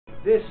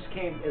This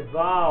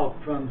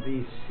evolved from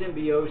the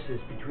symbiosis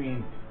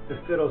between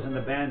the fiddles and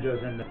the banjos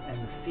and the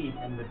feet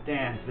and the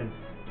dance, and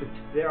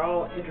they're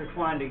all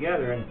intertwined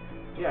together. And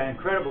yeah,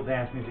 incredible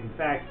dance music. In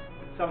fact,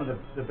 some of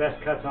the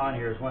best cuts on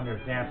here is when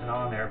there's dancing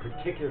on there,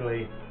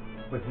 particularly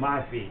with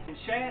my feet. And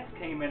Shants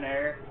came in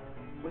there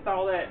with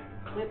all that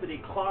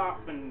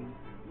clippity-clop and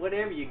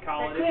whatever you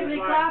call it. That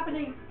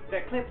clippity-cloppity.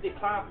 That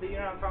clippity-cloppity, you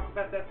know what I'm talking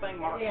about, that thing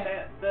Mark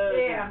Stats does?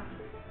 Yeah.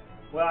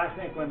 Well, I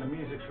think when the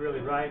music's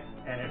really right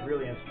and it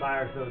really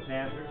inspires those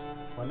dancers,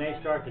 when they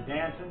start to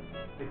dancing,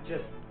 it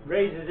just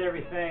raises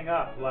everything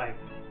up like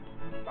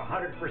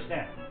 100%.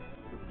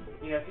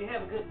 You know, if you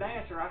have a good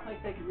dancer, I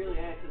think they could really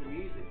add to the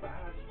music, but I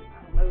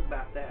don't know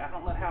about that. I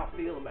don't know how I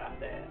feel about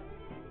that.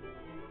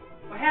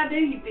 Well, how do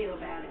you feel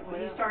about it when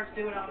he starts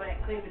doing all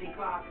that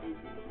clippity-cloppity?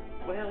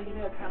 Well, you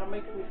know, it kind of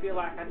makes me feel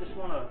like I just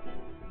want to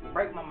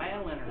break my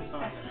mandolin or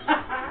something.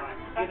 Like,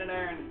 get in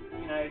there and,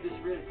 you know, just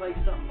really play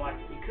something like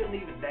you couldn't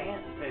even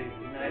dance to.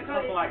 You know,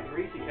 something like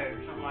Greasy Coat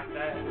or something like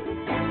that.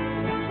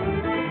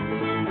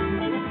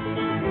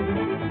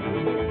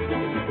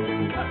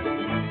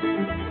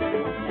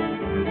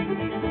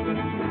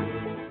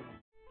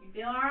 You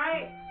feel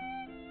alright?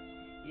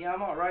 Yeah,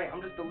 I'm alright.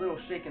 I'm just a little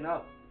shaken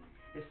up.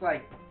 It's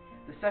like,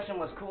 the session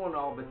was cool and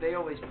all, but they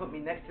always put me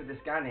next to this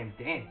guy named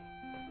Danny.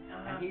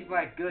 And he's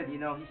like good, you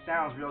know, he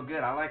sounds real good.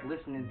 I like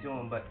listening to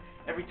him, but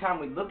every time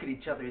we look at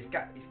each other, he's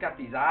got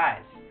these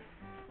eyes.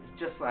 It's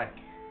just like,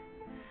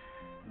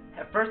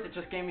 at first it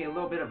just gave me a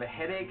little bit of a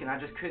headache and I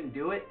just couldn't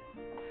do it.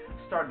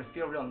 I started to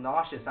feel real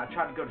nauseous. I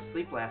tried to go to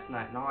sleep last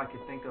night and all I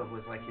could think of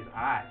was like his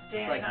eyes.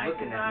 Just like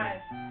looking at me.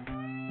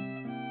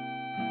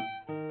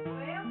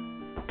 Well,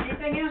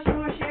 anything else you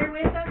want to share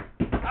with us?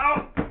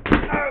 Oh!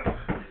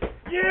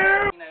 You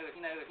know.